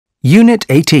Unit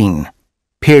 18,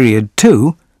 Period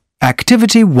 2,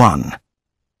 Activity 1.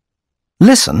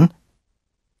 Listen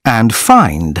and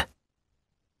find.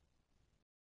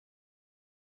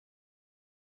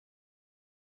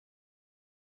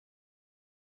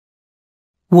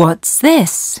 What's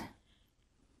this?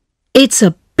 It's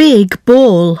a big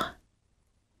ball.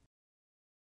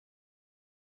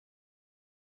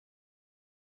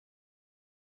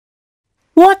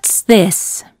 What's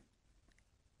this?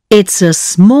 It's a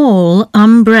small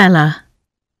umbrella.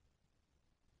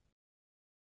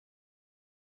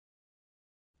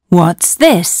 What's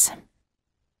this?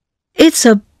 It's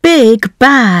a big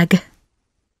bag.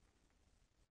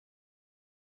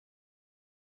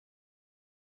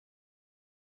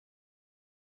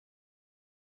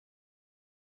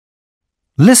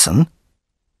 Listen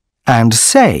and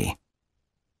say.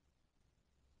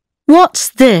 What's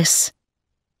this?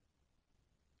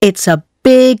 It's a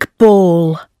big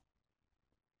ball.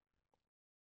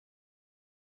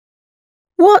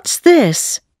 What's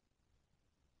this?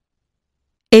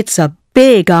 It's a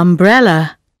big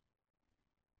umbrella.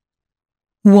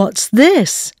 What's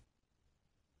this?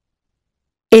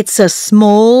 It's a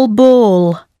small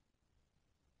ball.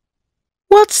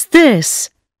 What's this?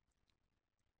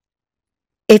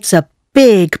 It's a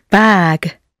big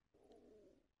bag.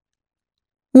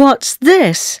 What's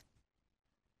this?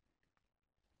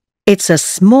 It's a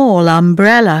small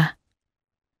umbrella.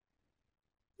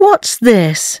 What's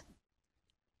this?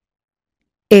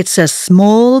 It's a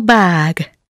small bag.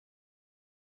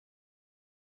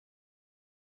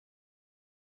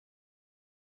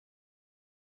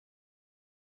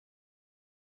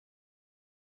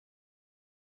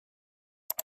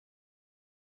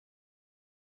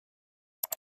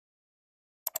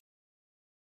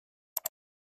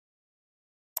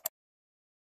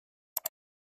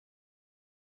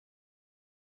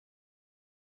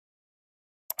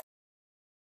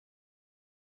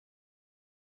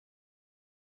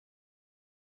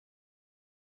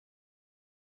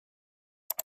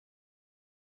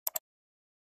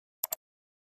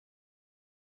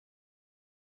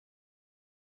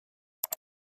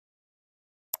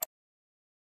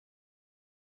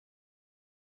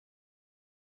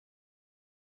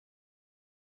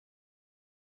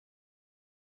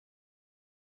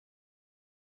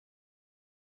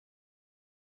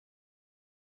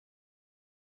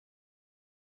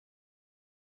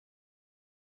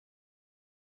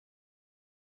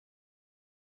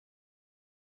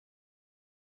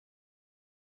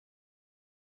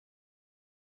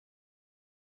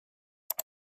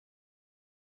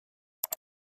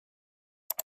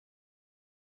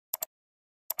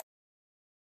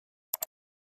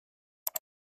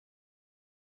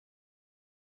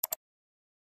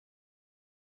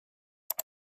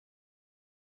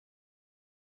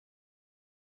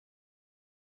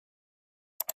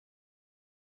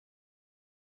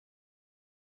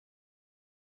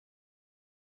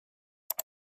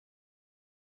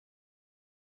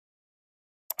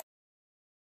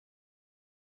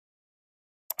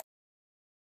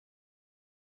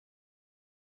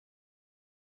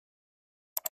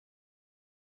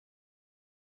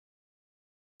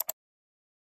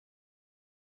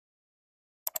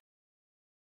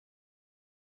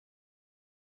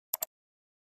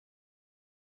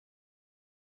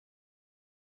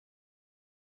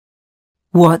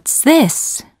 What's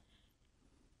this?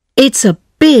 It's a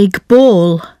big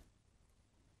ball.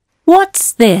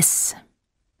 What's this?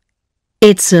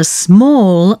 It's a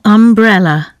small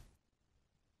umbrella.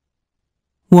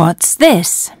 What's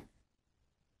this?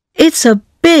 It's a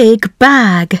big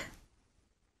bag.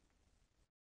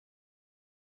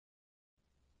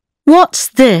 What's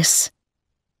this?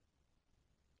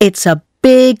 It's a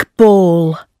big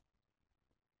ball.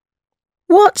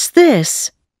 What's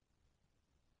this?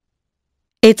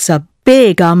 It's a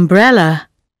big umbrella.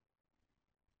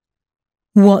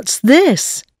 What's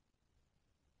this?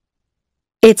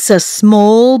 It's a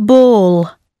small ball.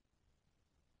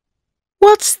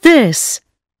 What's this?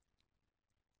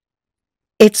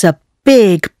 It's a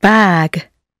big bag.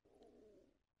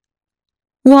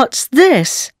 What's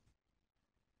this?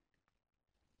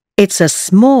 It's a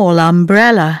small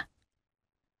umbrella.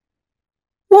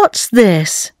 What's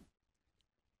this?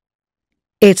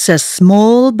 It's a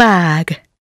small bag.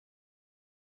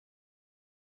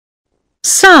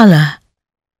 Sala.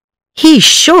 He's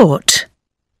short.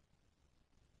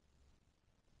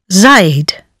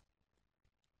 Zaid.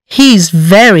 He's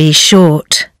very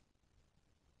short.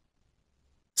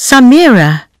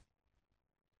 Samira.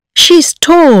 She's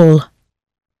tall.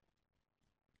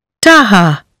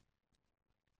 Taha.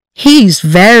 He's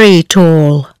very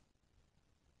tall.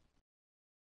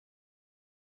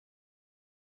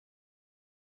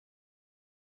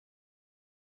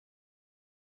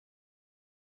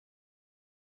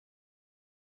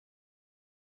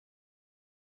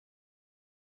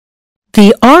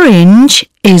 The orange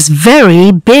is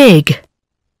very big.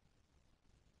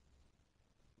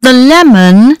 The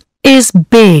lemon is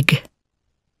big.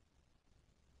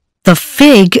 The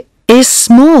fig is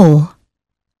small.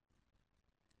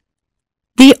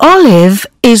 The olive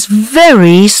is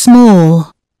very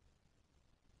small.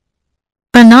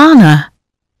 Banana.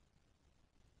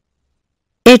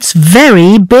 It's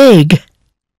very big.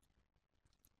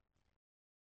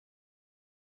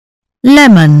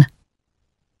 Lemon.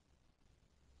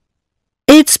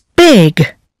 It's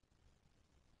big.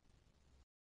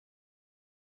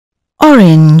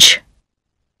 Orange.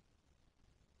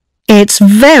 It's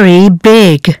very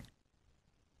big.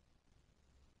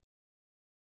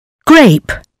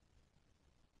 Grape.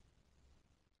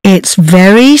 It's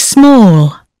very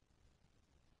small.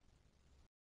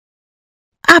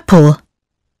 Apple.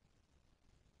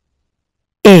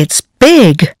 It's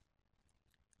big.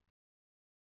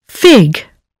 Fig.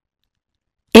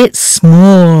 It's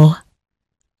small.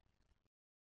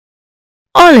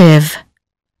 Olive.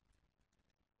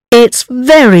 It's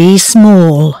very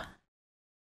small.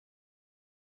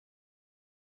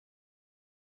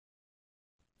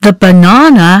 The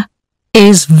banana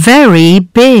is very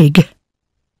big.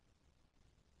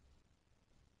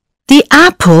 The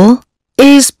apple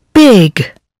is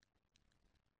big.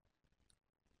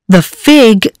 The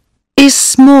fig is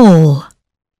small.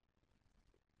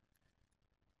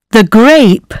 The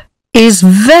grape is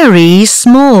very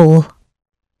small.